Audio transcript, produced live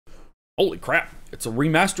Holy crap, it's a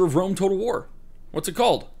remaster of Rome Total War. What's it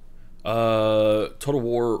called? Total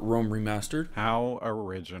War Rome Remastered. How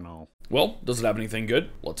original. Well, does it have anything good?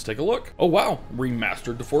 Let's take a look. Oh wow,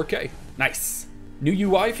 remastered to 4K. Nice. New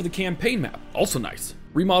UI for the campaign map, also nice.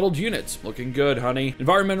 Remodeled units, looking good, honey.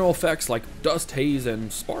 Environmental effects like dust, haze,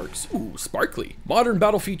 and sparks. Ooh, sparkly. Modern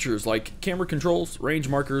battle features like camera controls, range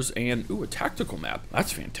markers, and ooh, a tactical map.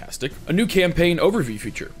 That's fantastic. A new campaign overview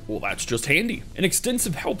feature. Well, that's just handy. An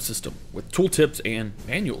extensive help system with tooltips and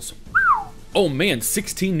manuals. Oh man,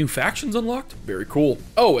 16 new factions unlocked? Very cool.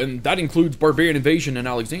 Oh, and that includes Barbarian Invasion and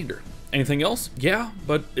Alexander. Anything else? Yeah,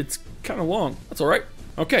 but it's kind of long. That's all right.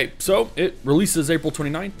 Okay, so it releases April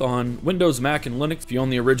 29th on Windows, Mac, and Linux. If you own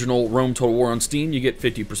the original Rome Total War on Steam, you get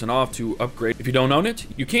 50% off to upgrade. If you don't own it,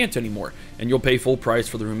 you can't anymore, and you'll pay full price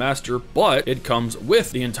for the remaster, but it comes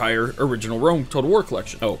with the entire original Rome Total War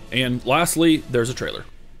collection. Oh, and lastly, there's a trailer.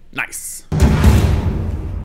 Nice.